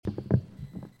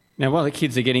Now, while the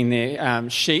kids are getting their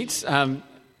sheets,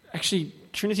 actually,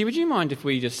 Trinity, would you mind if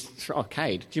we just...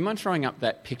 Cade, do you mind throwing up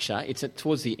that picture? It's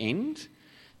towards the end,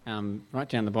 right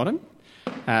down the bottom.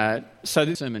 So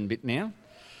this sermon bit now.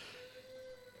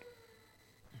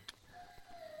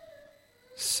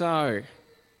 So,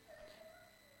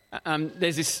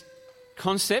 there's this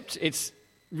concept, it's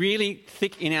really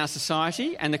thick in our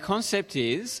society, and the concept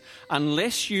is,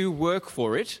 unless you work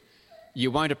for it,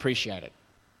 you won't appreciate it.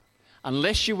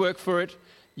 Unless you work for it,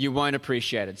 you won't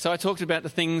appreciate it. So I talked about the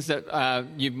things that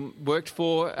you worked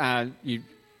for, you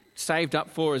saved up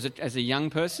for as a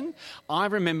young person. I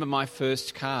remember my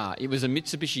first car. It was a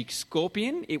Mitsubishi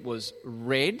Scorpion. It was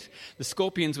red. The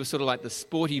Scorpions were sort of like the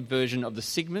sporty version of the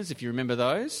Sigmas, if you remember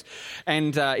those.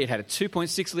 And it had a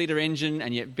 2.6 litre engine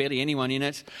and yet barely anyone in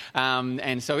it.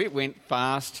 And so it went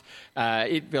fast.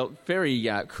 It felt very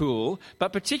cool.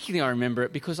 But particularly I remember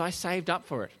it because I saved up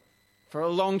for it. For a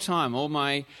long time, all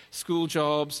my school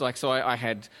jobs, I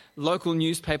had local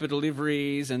newspaper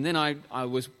deliveries, and then I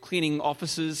was cleaning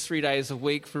offices 3 days a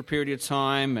week for a period of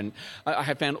time, and I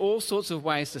had found all sorts of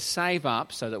ways to save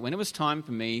up so that when it was time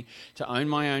for me to own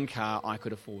my own car, I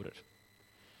could afford it.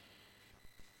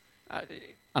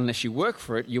 Unless you work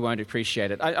for it, you won't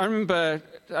appreciate it. I remember,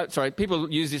 people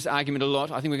use this argument a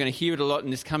lot. I think we're going to hear it a lot in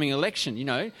this coming election,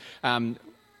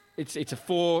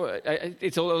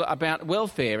 It's all about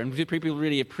welfare, and do people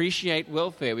really appreciate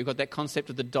welfare? We've got that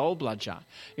concept of the dole bludger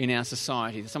in our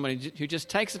society, somebody who just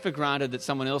takes it for granted that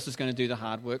someone else is going to do the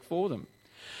hard work for them.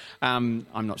 I'm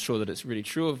not sure that it's really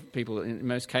true of people in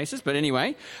most cases, but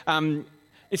anyway,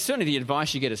 it's certainly the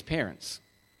advice you get as parents.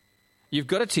 You've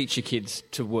got to teach your kids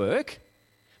to work,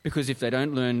 because if they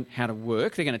don't learn how to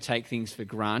work, they're going to take things for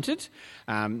granted.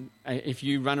 If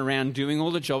you run around doing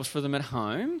all the jobs for them at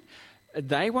home,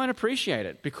 they won't appreciate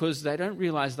it because they don't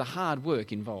realise the hard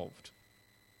work involved.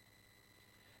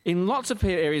 In lots of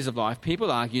areas of life,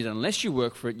 people argue that unless you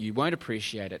work for it, you won't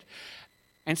appreciate it.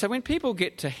 And so when people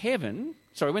get to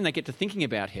when they get to thinking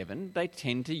about heaven, they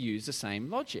tend to use the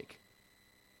same logic.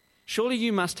 Surely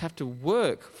you must have to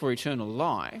work for eternal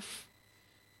life.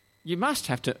 You must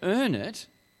have to earn it.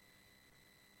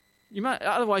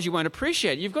 Otherwise you won't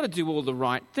appreciate it. You've got to do all the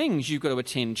right things. You've got to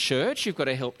attend church. You've got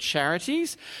to help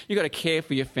charities. You've got to care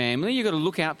for your family. You've got to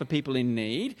look out for people in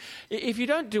need. If you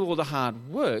don't do all the hard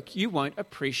work, you won't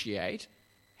appreciate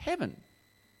heaven.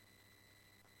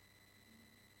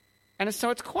 And so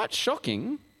it's quite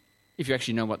shocking, if you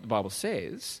actually know what the Bible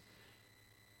says,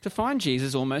 to find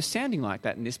Jesus almost sounding like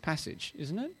that in this passage,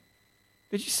 isn't it?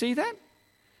 Did you see that?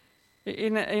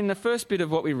 In the first bit of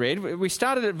what we read, we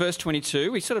started at verse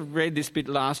 22. We sort of read this bit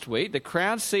last week. The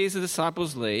crowd sees the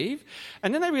disciples leave,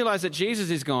 and then they realise that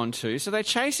Jesus is gone too, so they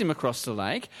chase him across the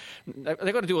lake.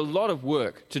 They've got to do a lot of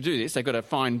work to do this. They've got to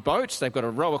find boats. They've got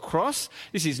to row across.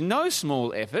 This is no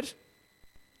small effort.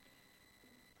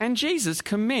 And Jesus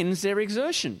commends their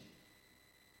exertion.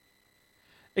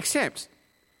 Except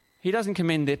he doesn't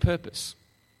commend their purpose.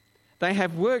 They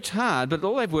have worked hard, but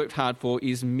all they've worked hard for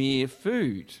is mere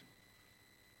food.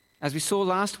 As we saw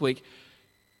last week,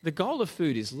 the goal of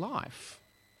food is life.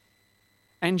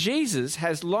 And Jesus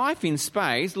has life in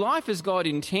spades, life as God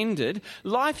intended,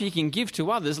 life he can give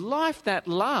to others, life that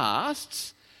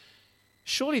lasts.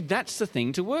 Surely that's the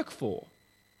thing to work for.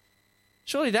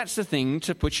 Surely that's the thing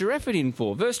to put your effort in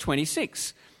for. Verse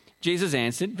 26, Jesus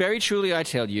answered, "Very truly I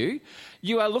tell you,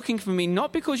 you are looking for me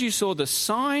not because you saw the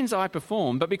signs I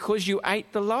performed, but because you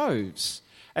ate the loaves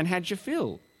and had your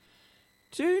fill.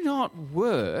 Do not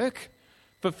work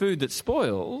for food that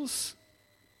spoils,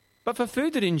 but for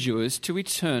food that endures to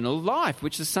eternal life,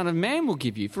 which the Son of Man will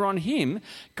give you. For on him,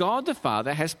 God the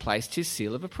Father has placed his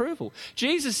seal of approval."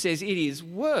 Jesus says it is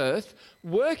worth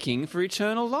working for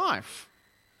eternal life.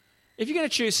 If you're going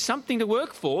to choose something to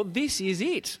work for, this is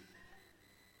it.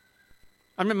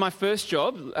 I remember my first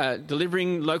job,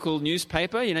 delivering local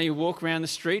newspaper. You walk around the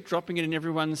street, dropping it in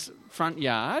everyone's front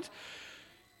yard.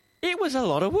 It was a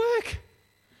lot of work.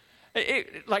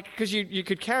 Because you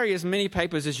could carry as many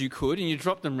papers as you could and you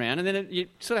drop them around, and then you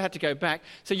sort of had to go back.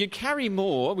 So you'd carry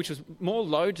more, which was more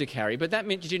load to carry, but that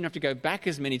meant you didn't have to go back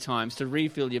as many times to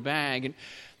refill your bag. And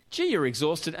you're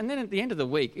exhausted. And then at the end of the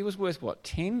week, it was worth,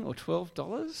 $10 or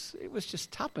 $12? It was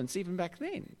just tuppence even back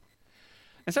then.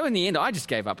 And so in the end, I just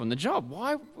gave up on the job.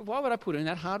 Why would I put in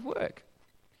that hard work?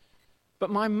 But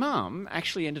my mum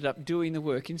actually ended up doing the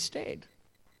work instead.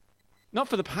 Not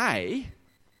for the pay.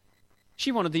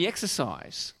 She wanted the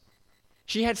exercise.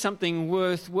 She had something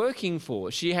worth working for.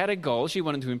 She had a goal. She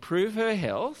wanted to improve her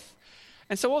health.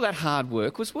 And so all that hard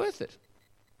work was worth it.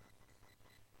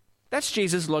 That's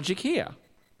Jesus' logic here.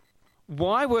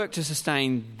 Why work to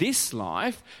sustain this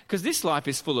life? Because this life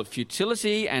is full of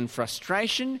futility and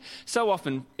frustration. So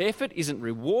often effort isn't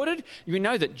rewarded. You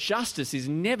know that justice is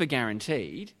never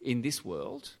guaranteed in this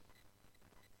world.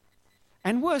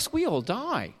 And worse, we all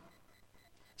die.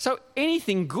 So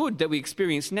anything good that we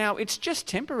experience now, it's just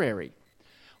temporary.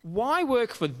 Why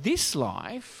work for this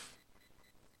life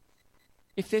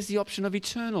if there's the option of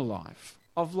eternal life,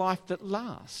 of life that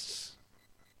lasts?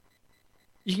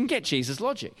 You can get Jesus'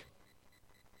 logic.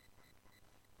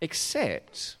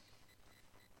 Except,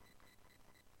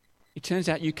 it turns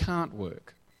out you can't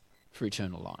work for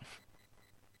eternal life.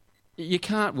 You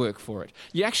can't work for it.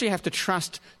 You actually have to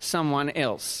trust someone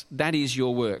else. That is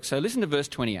your work. So listen to verse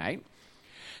 28.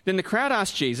 Then the crowd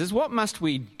asked Jesus, "What must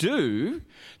we do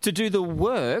to do the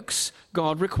works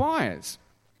God requires?"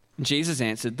 And Jesus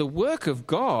answered, "The work of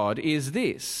God is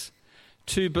this,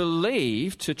 to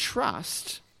believe, to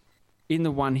trust in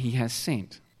the one he has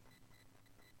sent."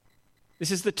 This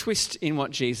is the twist in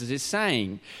what Jesus is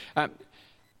saying.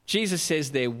 Jesus says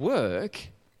their work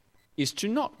is to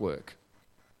not work.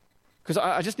 Because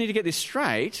I just need to get this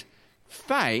straight.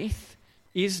 Faith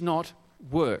is not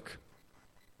work.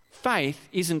 Faith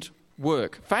isn't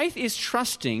work. Faith is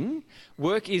trusting,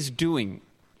 work is doing.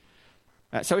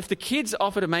 So if the kids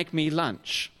offer to make me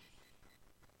lunch,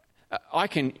 I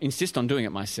can insist on doing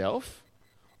it myself,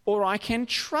 or I can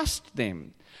trust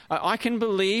them. I can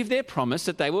believe their promise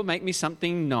that they will make me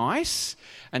something nice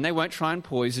and they won't try and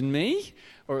poison me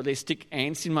or at least stick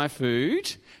ants in my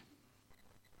food.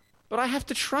 But I have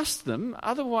to trust them.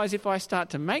 Otherwise, if I start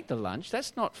to make the lunch,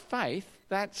 that's not faith,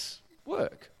 that's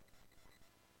work.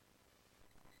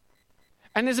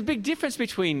 And there's a big difference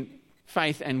between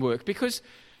faith and work, because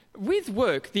with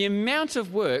work, the amount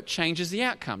of work changes the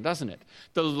outcome, doesn't it?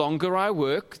 The longer I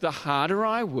work, the harder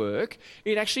I work,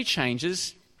 it actually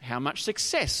changes how much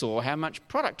success or how much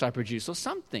product I produce or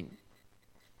something.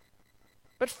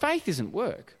 But faith isn't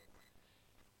work.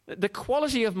 The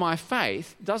quality of my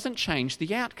faith doesn't change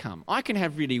the outcome. I can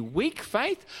have really weak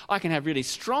faith, I can have really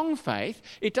strong faith.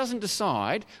 It doesn't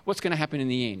decide what's going to happen in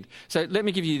the end. So let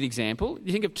me give you the example.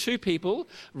 You think of two people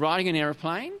riding an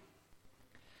aeroplane.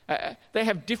 They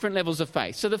have different levels of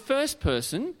faith. So the first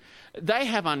person, they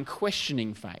have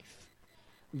unquestioning faith.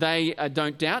 They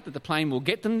don't doubt that the plane will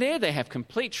get them there. They have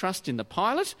complete trust in the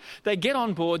pilot. They get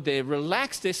on board, they're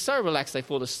relaxed. They're so relaxed they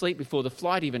fall asleep before the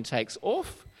flight even takes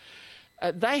off.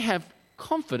 They have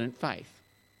confident faith.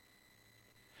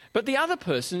 But the other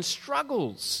person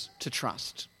struggles to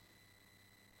trust.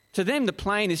 To them, the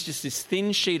plane is just this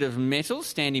thin sheet of metal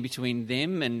standing between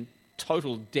them and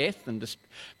total death and just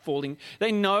falling.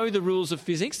 They know the rules of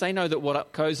physics. They know that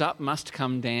what goes up must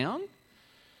come down.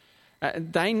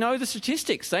 They know the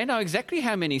statistics. They know exactly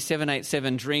how many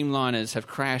 787 Dreamliners have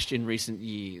crashed in recent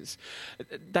years.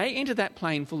 They enter that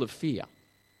plane full of fear.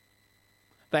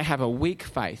 They have a weak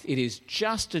faith. It is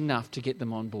just enough to get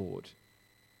them on board.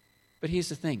 But here's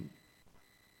the thing.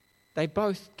 They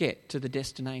both get to the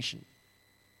destination.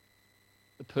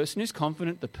 The person who's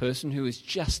confident, the person who is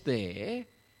just there,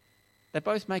 they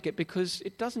both make it because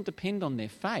it doesn't depend on their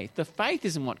faith. The faith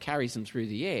isn't what carries them through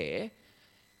the air.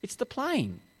 It's the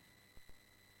plane.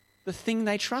 The thing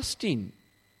they trust in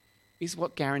is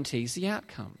what guarantees the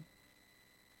outcome.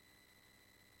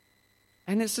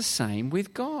 And it's the same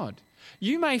with God.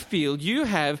 You may feel you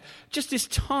have just this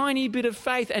tiny bit of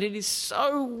faith and it is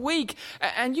so weak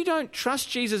and you don't trust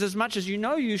Jesus as much as you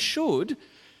know you should.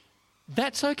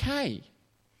 That's okay.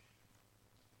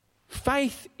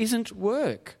 Faith isn't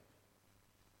work.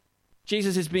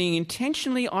 Jesus is being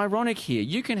intentionally ironic here.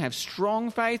 You can have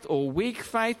strong faith or weak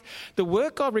faith. The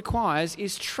work God requires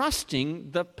is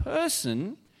trusting the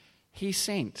person he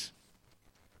sent.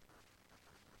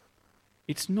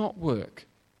 It's not work.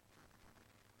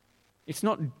 It's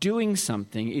not doing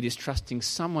something, it is trusting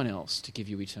someone else to give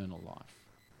you eternal life.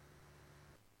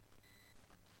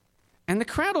 And the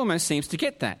crowd almost seems to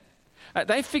get that.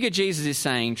 They figure Jesus is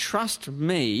saying, trust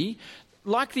me,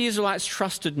 like the Israelites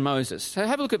trusted Moses. So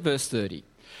have a look at verse 30.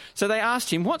 So they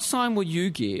asked him, what sign will you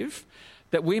give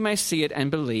that we may see it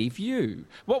and believe you?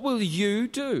 What will you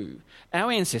do?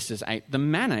 Our ancestors ate the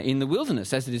manna in the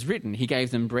wilderness, as it is written, he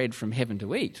gave them bread from heaven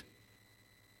to eat.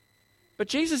 But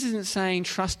Jesus isn't saying,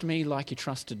 trust me like you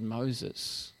trusted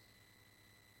Moses.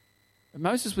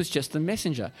 Moses was just the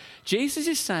messenger. Jesus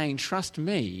is saying, trust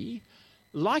me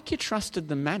like you trusted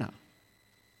the manna.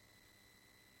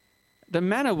 The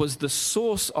manna was the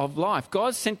source of life.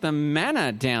 God sent the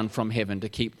manna down from heaven to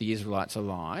keep the Israelites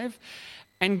alive.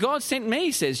 And God sent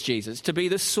me, says Jesus, to be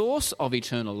the source of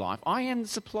eternal life. I am the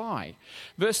supply.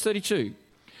 Verse 32.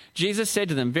 Jesus said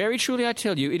to them, "Very truly I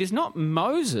tell you, it is not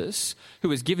Moses who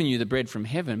has given you the bread from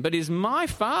heaven, but it is my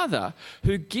Father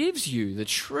who gives you the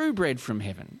true bread from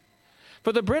heaven.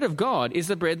 For the bread of God is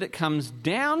the bread that comes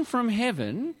down from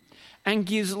heaven and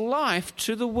gives life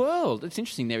to the world." It's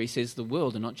interesting there, he says the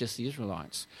world and not just the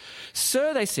Israelites.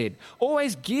 "Sir," they said,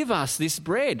 "always give us this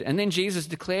bread." And then Jesus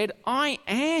declared, "I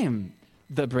am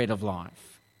the bread of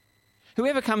life.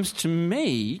 Whoever comes to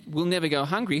me will never go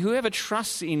hungry. Whoever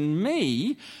trusts in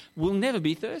me will never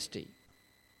be thirsty."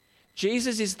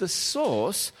 Jesus is the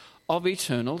source of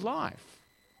eternal life.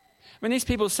 When these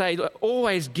people say,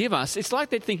 "always give us," it's like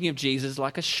they're thinking of Jesus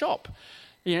like a shop.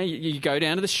 You know, you go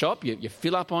down to the shop, you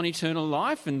fill up on eternal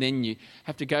life, and then you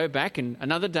have to go back, and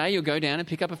another day you'll go down and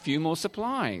pick up a few more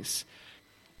supplies.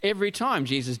 Every time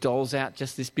Jesus doles out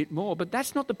just this bit more. But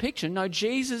that's not the picture. No,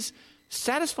 Jesus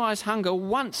satisfies hunger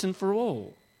once and for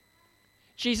all.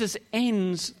 Jesus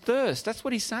ends thirst. That's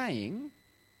what he's saying.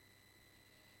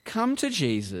 Come to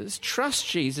Jesus, trust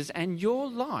Jesus, and your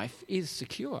life is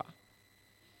secure.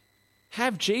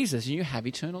 Have Jesus and you have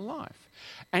eternal life.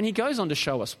 And he goes on to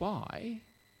show us why.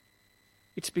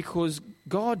 It's because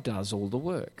God does all the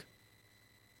work.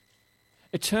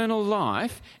 Eternal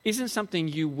life isn't something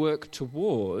you work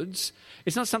towards.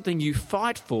 It's not something you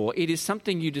fight for. It is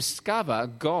something you discover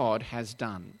God has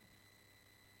done.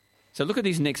 So look at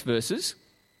these next verses.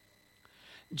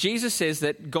 Jesus says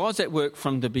that God's at work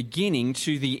from the beginning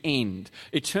to the end.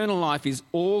 Eternal life is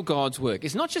all God's work.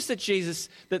 It's not just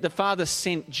that the Father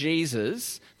sent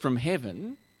Jesus from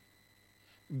heaven.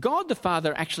 God the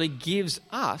Father actually gives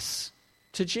us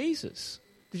to Jesus.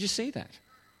 Did you see that?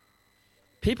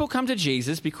 People come to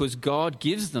Jesus because God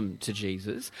gives them to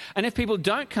Jesus. And if people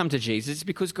don't come to Jesus, it's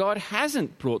because God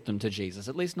hasn't brought them to Jesus,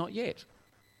 at least not yet.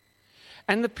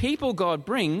 And the people God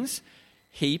brings,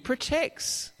 he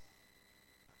protects.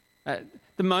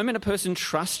 The moment a person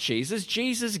trusts Jesus,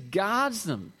 Jesus guards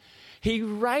them. He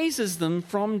raises them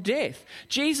from death.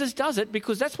 Jesus does it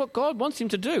because that's what God wants him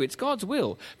to do. It's God's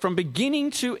will. From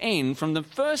beginning to end, from the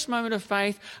first moment of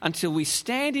faith until we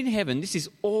stand in heaven, this is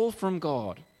all from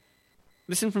God.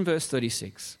 Listen from verse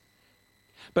 36.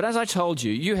 "But as I told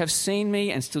you, you have seen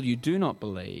me and still you do not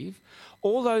believe.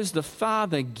 All those the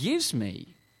Father gives me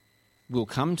will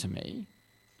come to me.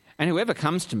 And whoever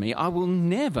comes to me, I will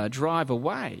never drive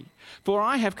away. For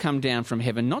I have come down from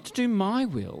heaven not to do my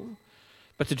will,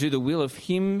 but to do the will of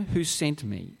him who sent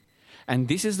me. And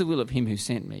this is the will of him who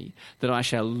sent me, that I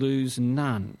shall lose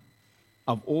none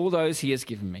of all those he has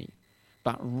given me,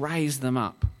 but raise them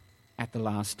up at the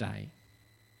last day.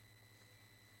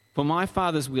 For my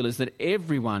Father's will is that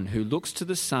everyone who looks to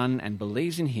the Son and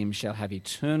believes in him shall have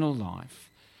eternal life,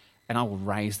 and I will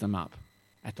raise them up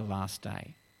at the last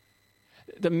day."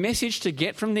 The message to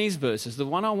get from these verses, the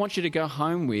one I want you to go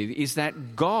home with, is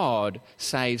that God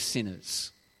saves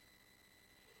sinners.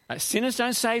 Sinners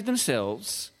don't save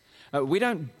themselves. We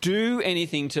don't do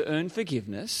anything to earn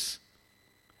forgiveness.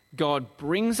 God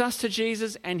brings us to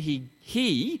Jesus, and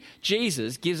he,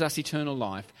 Jesus, gives us eternal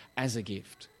life as a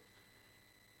gift.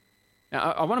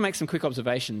 Now, I want to make some quick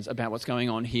observations about what's going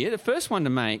on here. The first one to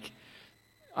make,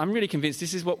 I'm really convinced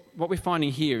this is what we're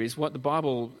finding here is what the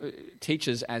Bible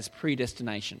teaches as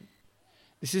predestination.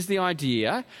 This is the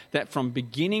idea that from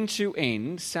beginning to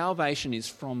end, salvation is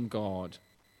from God.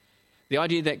 The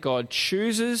idea that God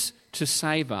chooses to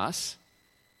save us,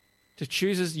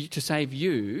 chooses to save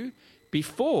you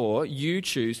before you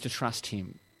choose to trust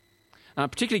him. I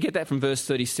particularly get that from verse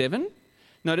 37.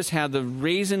 Notice how the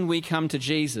reason we come to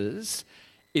Jesus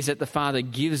is that the Father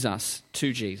gives us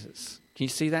to Jesus. Can you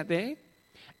see that there?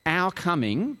 Our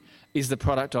coming is the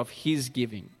product of his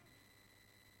giving.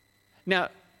 Now,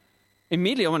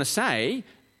 immediately I want to say,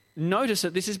 notice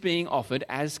that this is being offered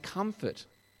as comfort.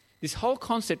 This whole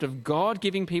concept of God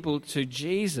giving people to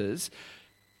Jesus,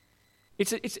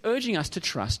 it's urging us to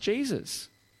trust Jesus.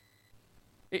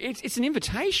 It's an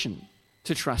invitation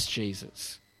to trust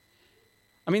Jesus.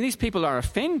 I mean, these people are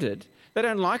offended. They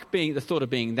don't like the thought of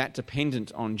being that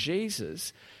dependent on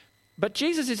Jesus. But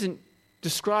Jesus isn't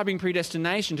describing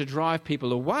predestination to drive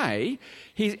people away.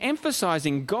 He's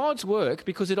emphasizing God's work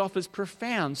because it offers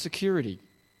profound security.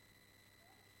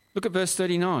 Look at verse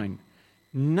 39.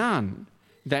 None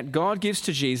that God gives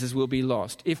to Jesus will be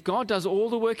lost. If God does all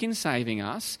the work in saving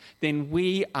us, then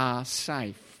we are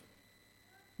safe.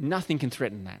 Nothing can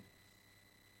threaten that.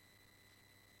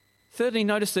 Thirdly,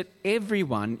 notice that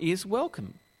everyone is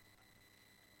welcome.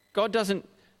 God doesn't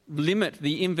limit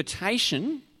the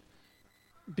invitation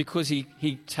because he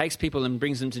takes people and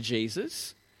brings them to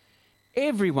Jesus.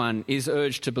 Everyone is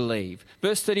urged to believe.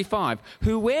 Verse 35,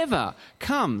 whoever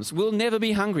comes will never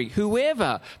be hungry.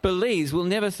 Whoever believes will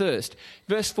never thirst.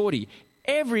 Verse 40,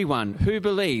 everyone who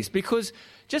believes, because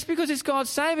just because it's God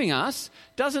saving us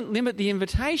doesn't limit the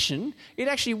invitation, it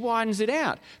actually widens it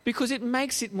out because it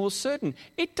makes it more certain.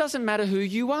 It doesn't matter who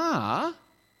you are,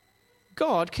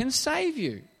 God can save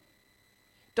you.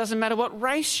 It doesn't matter what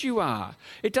race you are.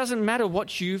 It doesn't matter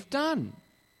what you've done.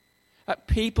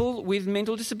 People with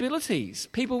mental disabilities,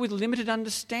 people with limited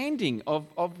understanding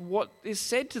of what is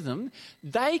said to them,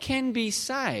 they can be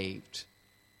saved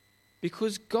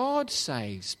because God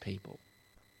saves people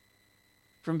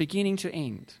from beginning to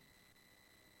end.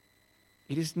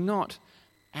 It is not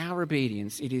our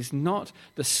obedience. It is not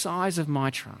the size of my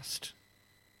trust.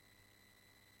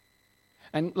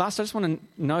 And last, I just want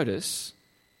to notice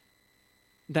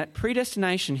that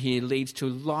predestination here leads to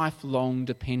lifelong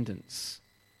dependence.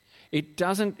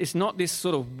 It's not this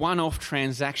sort of one-off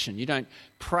transaction. You don't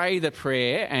pray the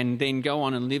prayer and then go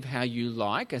on and live how you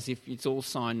like as if it's all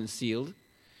signed and sealed.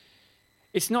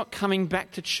 It's not coming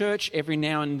back to church every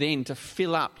now and then to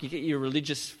fill up. You get your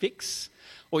religious fix.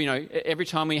 Or, every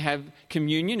time we have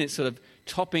communion, it's sort of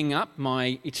topping up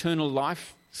my eternal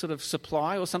life sort of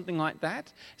supply or something like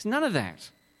that. It's none of that.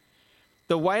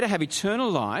 The way to have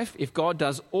eternal life, if God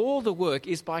does all the work,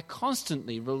 is by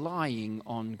constantly relying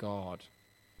on God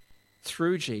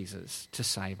through Jesus to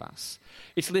save us.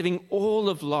 It's living all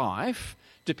of life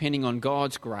depending on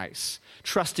God's grace,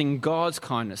 trusting God's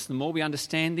kindness. The more we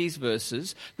understand these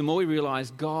verses, the more we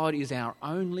realise God is our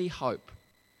only hope.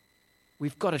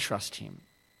 We've got to trust him.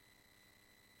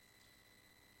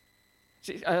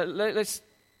 Let's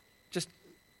just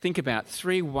think about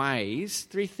three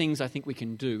things I think we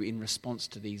can do in response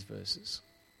to these verses.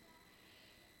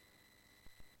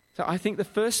 So I think the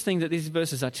first thing that these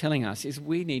verses are telling us is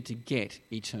we need to get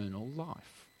eternal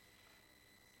life.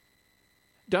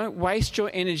 Don't waste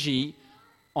your energy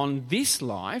on this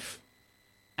life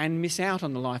and miss out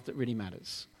on the life that really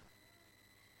matters.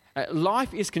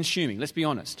 Life is consuming, let's be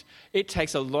honest. It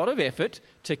takes a lot of effort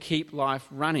to keep life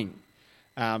running.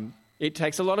 It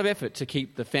takes a lot of effort to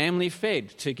keep the family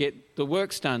fed, to get the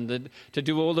works done, to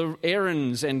do all the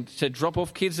errands and to drop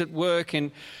off kids at work.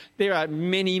 And there are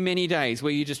many, many days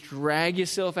where you just drag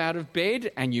yourself out of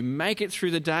bed and you make it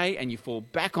through the day and you fall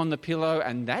back on the pillow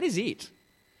and that is it.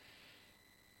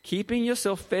 Keeping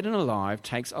yourself fed and alive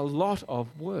takes a lot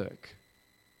of work.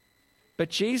 But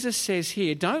Jesus says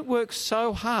here, don't work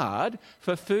so hard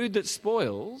for food that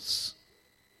spoils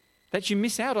that you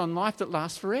miss out on life that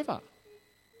lasts forever.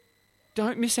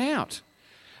 Don't miss out.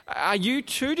 Are you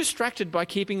too distracted by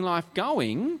keeping life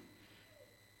going,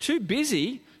 too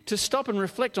busy to stop and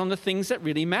reflect on the things that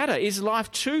really matter? Is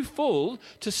life too full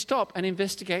to stop and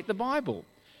investigate the Bible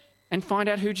and find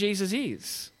out who Jesus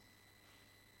is?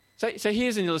 So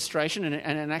here's an illustration and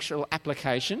an actual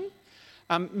application.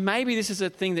 Maybe this is a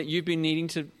thing that you've been needing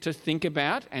to think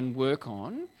about and work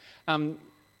on.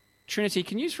 Trinity,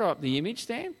 can you throw up the image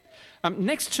there?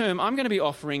 Next term, I'm going to be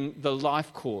offering the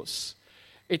life course.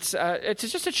 It's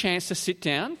just a chance to sit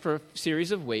down for a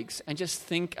series of weeks and just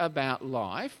think about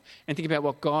life and think about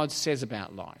what God says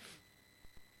about life.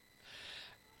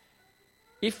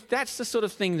 If that's the sort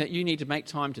of thing that you need to make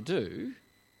time to do,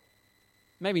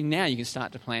 maybe now you can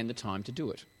start to plan the time to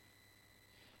do it.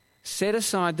 Set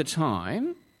aside the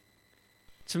time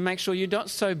to make sure you're not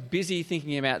so busy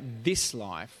thinking about this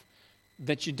life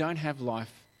that you don't have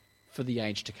life for the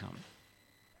age to come.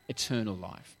 Eternal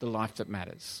life, the life that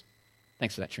matters.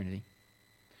 Thanks for that, Trinity.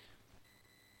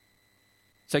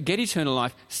 So get eternal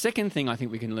life. Second thing I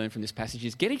think we can learn from this passage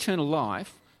is get eternal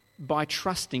life by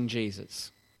trusting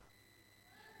Jesus.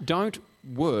 Don't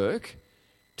work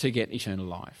to get eternal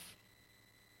life.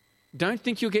 Don't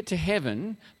think you'll get to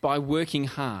heaven by working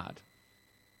hard.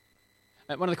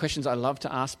 One of the questions I love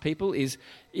to ask people is,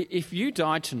 if you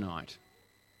died tonight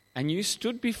and you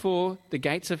stood before the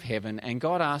gates of heaven and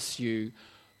God asks you,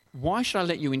 why should I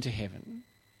let you into heaven?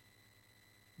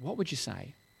 What would you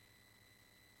say?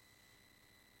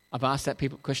 I've asked that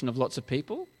question of lots of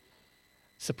people.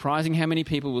 Surprising how many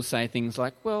people will say things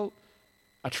like, well,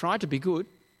 I tried to be good.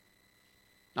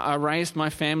 I raised my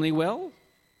family well.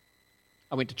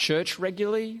 I went to church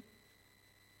regularly.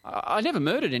 I never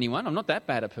murdered anyone. I'm not that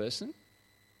bad a person.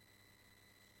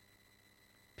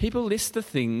 People list the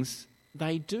things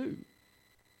they do.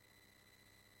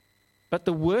 But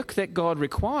the work that God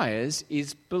requires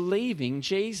is believing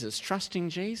Jesus, trusting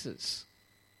Jesus.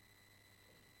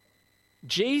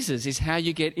 Jesus is how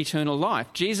you get eternal life.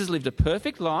 Jesus lived a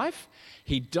perfect life.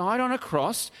 He died on a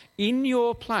cross in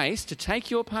your place to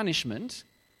take your punishment.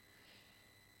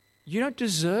 You don't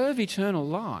deserve eternal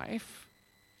life.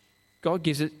 God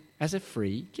gives it as a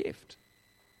free gift.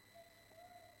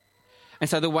 And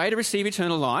so the way to receive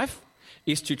eternal life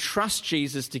is to trust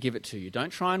Jesus to give it to you. Don't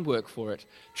try and work for it.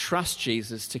 Trust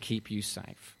Jesus to keep you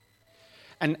safe.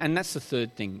 And that's the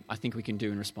third thing I think we can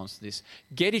do in response to this.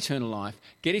 Get eternal life.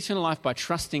 Get eternal life by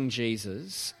trusting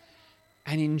Jesus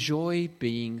and enjoy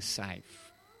being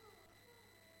safe.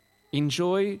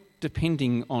 Enjoy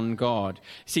depending on God.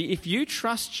 See, if you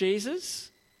trust Jesus,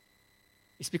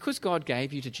 it's because God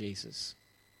gave you to Jesus.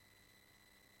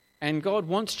 And God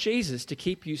wants Jesus to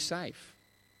keep you safe.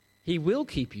 He will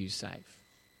keep you safe.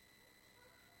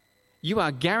 You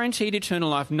are guaranteed eternal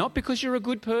life not because you're a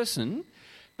good person,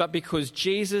 but because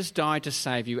Jesus died to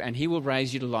save you and he will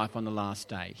raise you to life on the last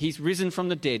day. He's risen from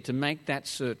the dead to make that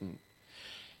certain.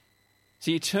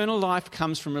 See, eternal life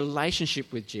comes from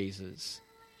relationship with Jesus,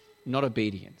 not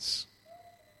obedience.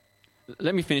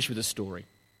 Let me finish with a story.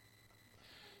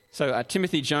 So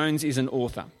Timothy Jones is an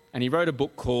author and he wrote a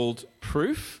book called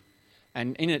Proof,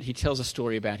 and in it he tells a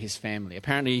story about his family.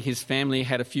 Apparently his family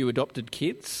had a few adopted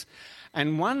kids,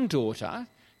 and one daughter,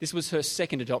 this was her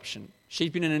second adoption.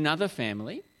 She'd been in another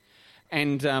family,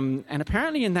 and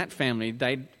apparently in that family,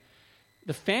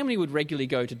 the family would regularly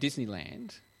go to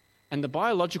Disneyland, and the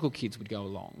biological kids would go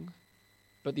along,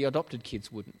 but the adopted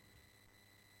kids wouldn't.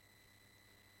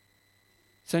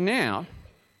 So now,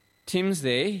 Tim's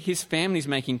there, his family's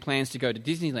making plans to go to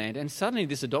Disneyland, and suddenly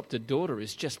this adopted daughter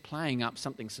is just playing up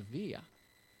something severe.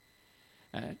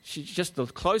 The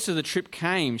closer the trip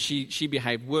came, she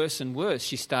behaved worse and worse.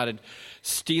 She started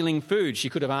stealing food she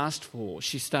could have asked for.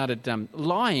 She started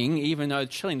lying, even though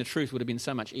telling the truth would have been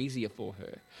so much easier for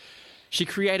her. She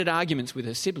created arguments with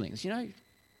her siblings. A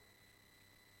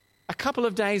couple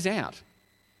of days out,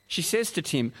 she says to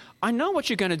Tim, "I know what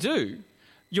you're going to do.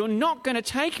 You're not going to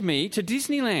take me to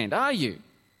Disneyland, are you?"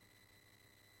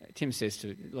 Tim says to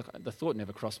her, "Look, the thought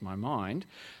never crossed my mind."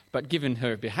 But given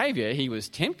her behaviour, he was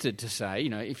tempted to say,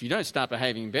 if you don't start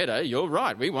behaving better, you're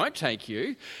right, we won't take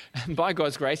you. And by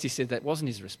God's grace, he said that wasn't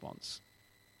his response.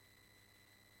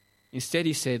 Instead,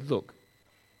 he said, "Look,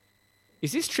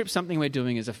 is this trip something we're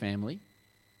doing as a family?"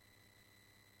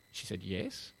 She said,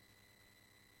 "Yes."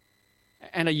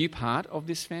 "And are you part of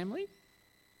this family?"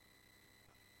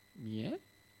 "Yeah."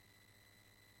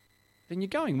 "Then you're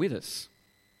going with us.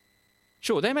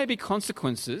 Sure, there may be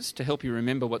consequences to help you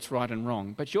remember what's right and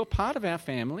wrong, but you're part of our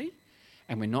family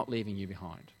and we're not leaving you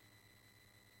behind."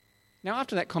 Now,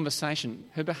 after that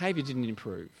conversation, her behaviour didn't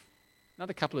improve.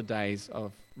 Another couple of days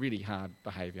of really hard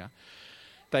behaviour.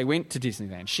 They went to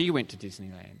Disneyland. She went to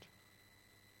Disneyland.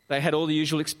 They had all the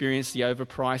usual experience, the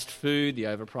overpriced food, the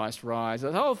overpriced rides,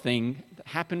 the whole thing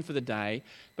happened for the day,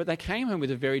 but they came home with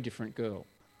a very different girl.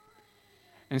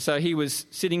 And so he was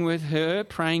sitting with her,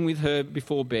 praying with her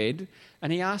before bed,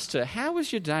 and he asked her, "How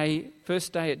was your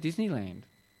first day at Disneyland?"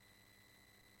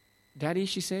 "Daddy,"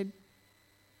 she said,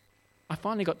 "I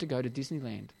finally got to go to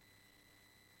Disneyland.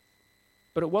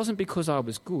 But it wasn't because I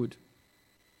was good.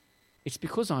 It's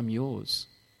because I'm yours.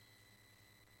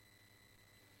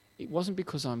 It wasn't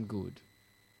because I'm good.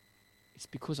 It's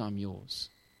because I'm yours."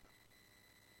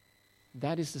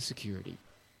 That is the security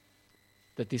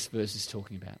that this verse is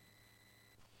talking about.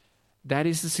 That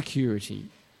is the security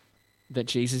that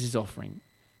Jesus is offering.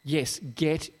 Yes,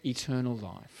 get eternal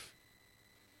life.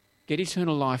 Get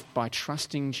eternal life by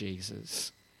trusting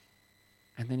Jesus,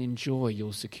 and then enjoy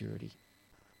your security.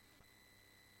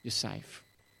 You're safe.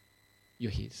 You're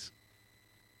his.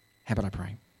 How about I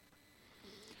pray?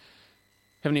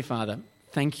 Heavenly Father,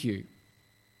 thank you.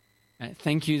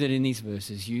 Thank you that in these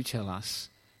verses you tell us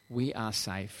we are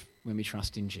safe when we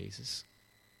trust in Jesus.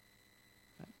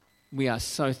 We are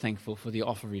so thankful for the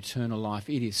offer of eternal life.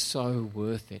 It is so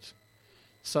worth it,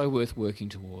 so worth working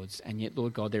towards. And yet,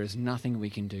 Lord God, there is nothing we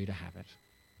can do to have it.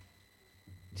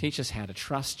 Teach us how to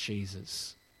trust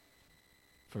Jesus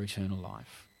for eternal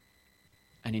life.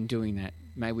 And in doing that,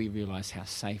 may we realise how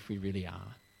safe we really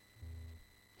are.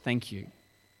 Thank you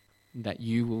that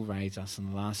you will raise us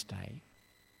on the last day.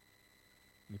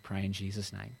 We pray in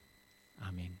Jesus' name.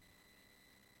 Amen.